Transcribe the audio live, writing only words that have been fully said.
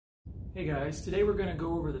Hey guys, today we're going to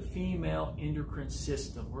go over the female endocrine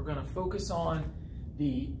system. We're going to focus on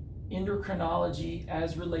the endocrinology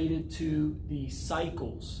as related to the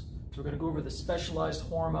cycles. So we're going to go over the specialized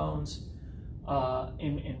hormones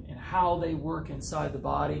and how they work inside the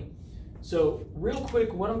body. So real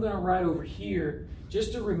quick, what I'm going to write over here,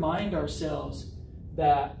 just to remind ourselves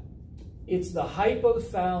that it's the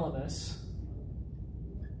hypothalamus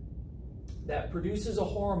that produces a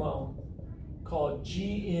hormone called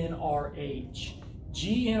GnRH.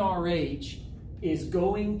 GnRH is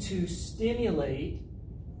going to stimulate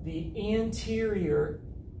the anterior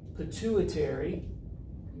pituitary,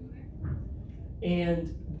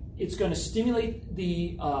 and it's going to stimulate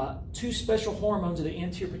the two special hormones of the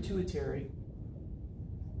anterior pituitary,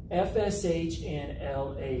 FSH and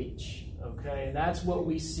LH. Okay, and that's what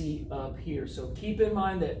we see up here. So keep in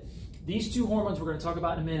mind that these two hormones we're going to talk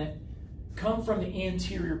about in a minute come from the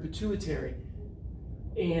anterior pituitary.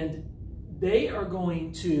 And they are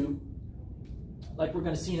going to, like we're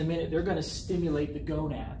going to see in a minute, they're going to stimulate the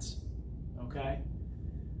gonads, okay?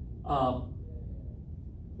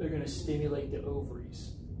 They're going to stimulate the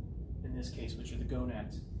ovaries, in this case, which are the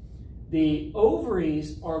gonads. The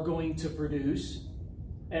ovaries are going to produce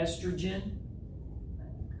estrogen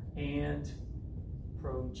and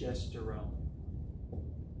progesterone.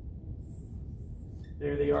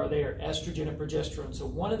 There they are there, estrogen and progesterone. So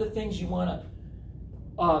one of the things you want to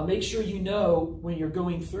make sure you know when you're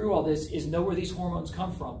going through all this is know where these hormones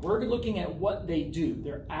come from. We're looking at what they do,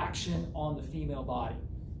 their action on the female body,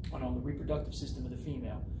 and on the reproductive system of the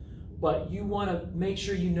female. But you want to make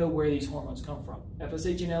sure you know where these hormones come from.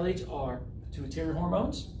 FSH and LH are pituitary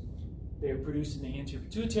hormones. They are produced in the anterior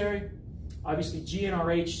pituitary. Obviously,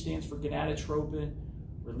 GnRH stands for gonadotropin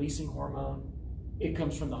releasing hormone. It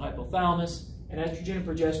comes from the hypothalamus. And estrogen and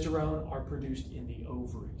progesterone are produced in the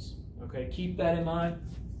ovaries. Okay, keep that in mind.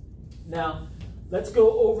 Now, let's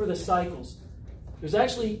go over the cycles. There's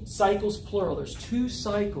actually cycles plural. There's two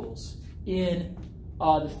cycles in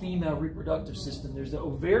the female reproductive system. There's the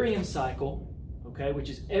ovarian cycle, okay, which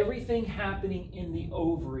is everything happening in the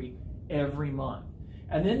ovary every month.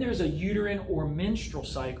 And then there's a uterine or menstrual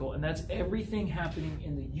cycle, and that's everything happening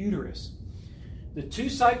in the uterus. The two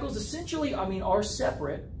cycles essentially, are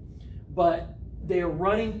separate, but they are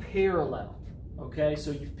running parallel. Okay, so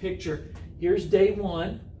you picture, here's day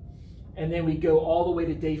 1, and then we go all the way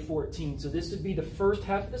to day 14. So this would be the first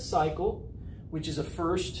half of the cycle, which is a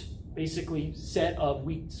first, basically, set of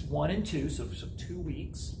weeks 1 and 2, so 2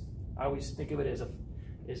 weeks. I always think of it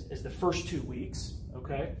as the first 2 weeks,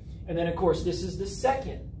 okay? And then, of course, this is the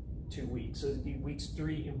second 2 weeks, so it would be weeks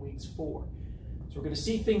 3 and weeks 4. So we're going to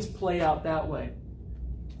see things play out that way.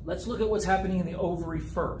 Let's look at what's happening in the ovary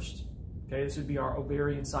first. Okay, this would be our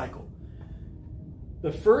ovarian cycle.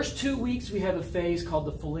 The first 2 weeks, we have a phase called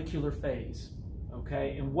the follicular phase,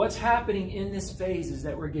 okay? And what's happening in this phase is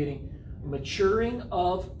that we're getting maturing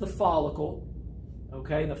of the follicle,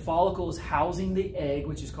 okay? The follicle is housing the egg,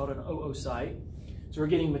 which is called an oocyte. So we're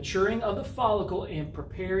getting maturing of the follicle and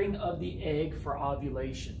preparing of the egg for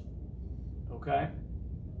ovulation, okay?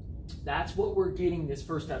 That's what we're getting this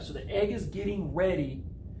first half. So the egg is getting ready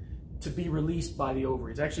to be released by the ovary.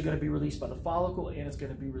 It's actually going to be released by the follicle, and it's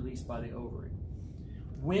going to be released by the ovary.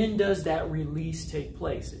 When does that release take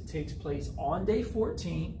place? It takes place on day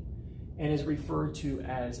 14 and is referred to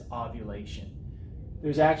as ovulation.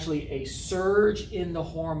 There's actually a surge in the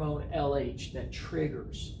hormone LH that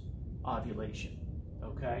triggers ovulation,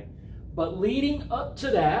 okay? But leading up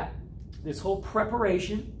to that, this whole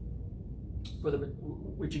preparation, for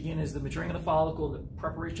which again is the maturing of the follicle, the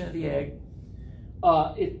preparation of the egg,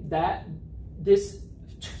 this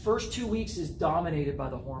first 2 weeks is dominated by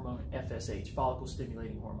the hormone FSH, follicle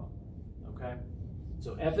stimulating hormone, okay?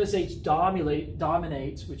 So FSH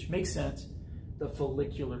dominates, which makes sense, the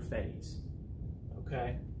follicular phase,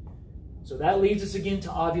 okay? So that leads us again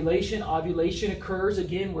to ovulation. Ovulation occurs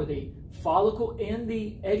again where the follicle and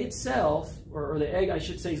the egg itself, or the egg I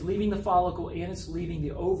should say, is leaving the follicle and it's leaving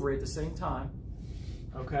the ovary at the same time,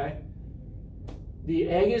 okay? The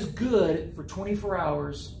egg is good for 24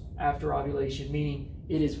 hours after ovulation, meaning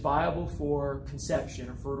it is viable for conception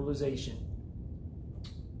or fertilization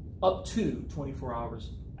up to 24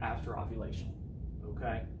 hours after ovulation,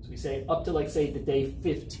 okay? So we say up to, like, say, the day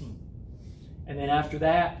 15. And then after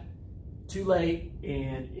that, too late,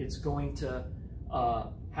 and it's going to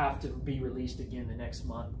have to be released again the next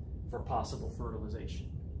month for possible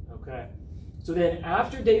fertilization, okay? So then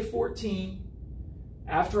after day 14,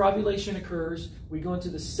 after ovulation occurs, we go into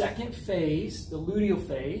the second phase, the luteal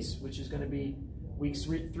phase, which is going to be weeks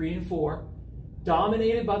 3 and 4,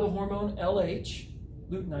 dominated by the hormone LH,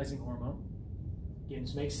 luteinizing hormone. Again,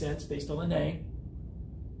 this makes sense based on the name.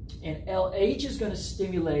 And LH is going to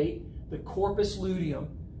stimulate the corpus luteum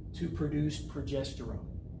to produce progesterone.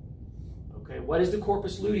 Okay, what is the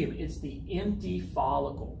corpus luteum? It's the empty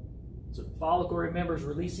follicle. So the follicle, remember, is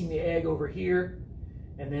releasing the egg over here,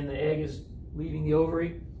 and then the egg is leaving the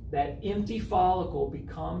ovary. That empty follicle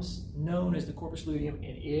becomes known as the corpus luteum,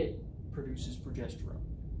 and it produces progesterone.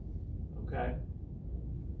 Okay?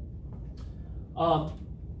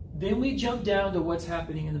 Then we jump down to what's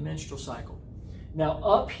happening in the menstrual cycle. Now,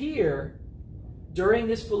 up here, during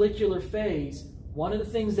this follicular phase, one of the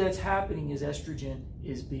things that's happening is estrogen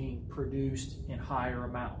is being produced in higher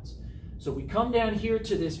amounts. So we come down here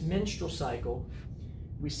to this menstrual cycle.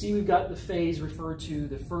 We see we've got the phase referred to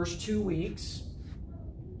the first 2 weeks,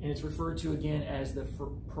 and it's referred to again as the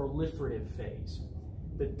proliferative phase.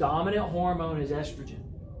 The dominant hormone is estrogen.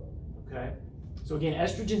 Okay? So again,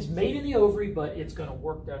 estrogen's made in the ovary, but it's going to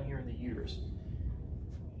work down here in the uterus.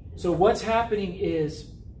 So what's happening is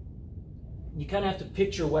you kind of have to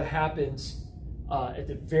picture what happens at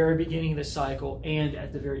the very beginning of the cycle and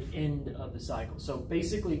at the very end of the cycle. So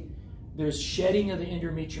basically, there's shedding of the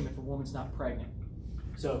endometrium if a woman's not pregnant.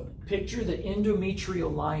 So picture the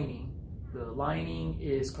endometrial lining. The lining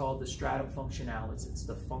is called the Stratum Functionalities. It's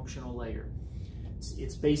the functional layer.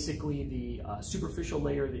 It's basically the superficial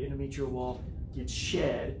layer of the endometrial wall gets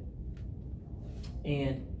shed,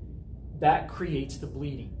 and that creates the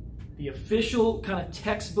bleeding. The official kind of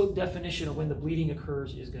textbook definition of when the bleeding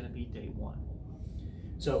occurs is going to be day 1.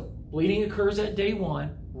 So bleeding occurs at day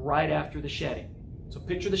 1, right after the shedding. So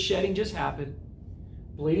picture the shedding just happened.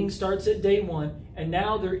 Bleeding starts at day 1, and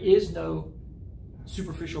now there is no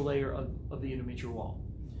superficial layer of the endometrial wall.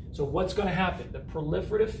 So what's going to happen? The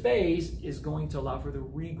proliferative phase is going to allow for the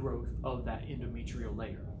regrowth of that endometrial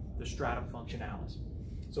layer, the stratum functionalis.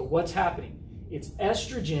 So what's happening? It's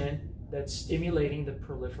estrogen that's stimulating the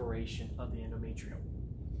proliferation of the endometrium.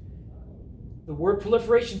 The word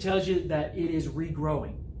proliferation tells you that it is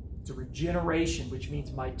regrowing. It's a regeneration, which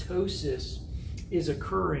means mitosis is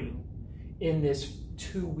occurring in this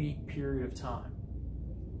 2-week period of time.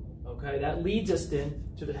 Okay, that leads us then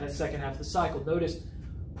to the second half of the cycle. Notice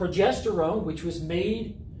progesterone, which was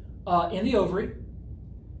made in the ovary,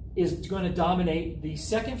 is going to dominate the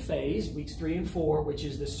second phase, weeks 3 and 4, which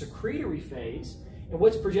is the secretory phase. And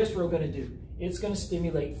what's progesterone going to do? It's going to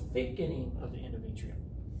stimulate thickening of the endometrium.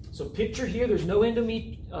 So picture here, there's no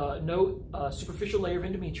superficial layer of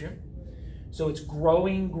endometrium. So it's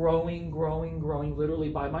growing, literally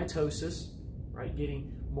by mitosis, right?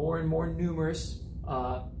 Getting more and more numerous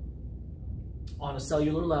on a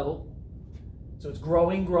cellular level. So it's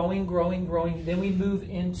growing. Then we move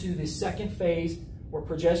into the second phase where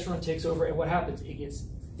progesterone takes over, and what happens? It gets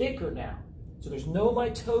thicker now. So there's no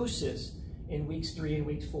mitosis in weeks 3 and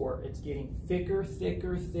weeks 4. It's getting thicker,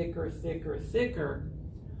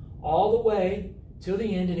 all the way till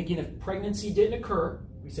the end. And again, if pregnancy didn't occur,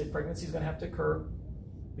 we said pregnancy is going to have to occur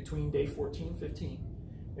between day 14 and 15.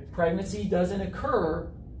 If pregnancy doesn't occur,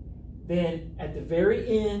 then at the very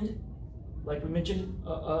end, like we mentioned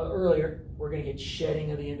earlier, we're going to get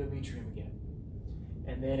shedding of the endometrium again.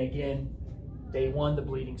 And then again, day 1, the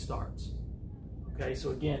bleeding starts. Okay,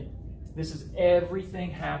 so again, this is everything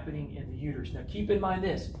happening in the uterus. Now keep in mind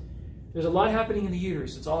this. There's a lot happening in the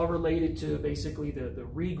uterus. It's all related to basically the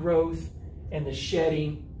regrowth and the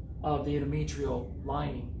shedding of the endometrial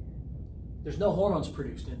lining. There's no hormones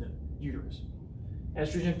produced in the uterus.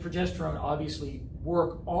 Estrogen and progesterone obviously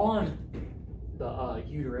work on the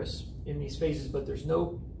uterus in these phases, but there's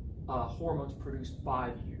no hormones produced by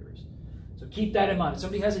the uterus. So keep that in mind. If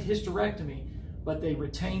somebody has a hysterectomy, but they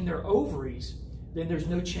retain their ovaries, then there's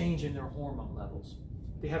no change in their hormone levels.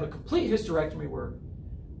 If they have a complete hysterectomy where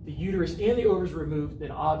the uterus and the ovaries are removed, then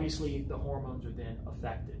obviously the hormones are then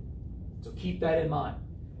affected. So keep that in mind.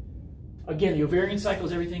 Again, the ovarian cycle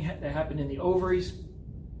is everything that happened in the ovaries.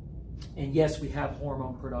 And yes, we have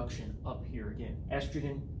hormone production up here again.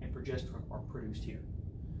 Estrogen and progesterone are produced here.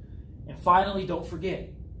 And finally, don't forget,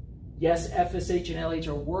 yes, FSH and LH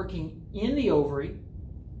are working in the ovary,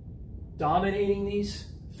 dominating these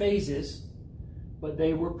phases, but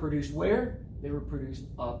they were produced where? They were produced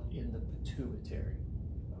up in the pituitary,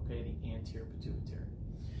 okay, the anterior pituitary.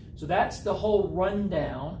 So that's the whole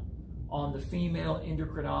rundown on the female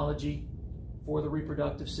endocrinology for the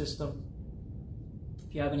reproductive system.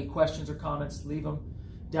 If you have any questions or comments, leave them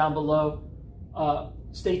down below.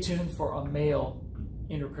 Stay tuned for a male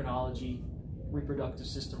endocrinology reproductive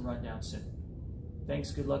system rundown soon.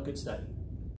 Thanks, good luck, good study.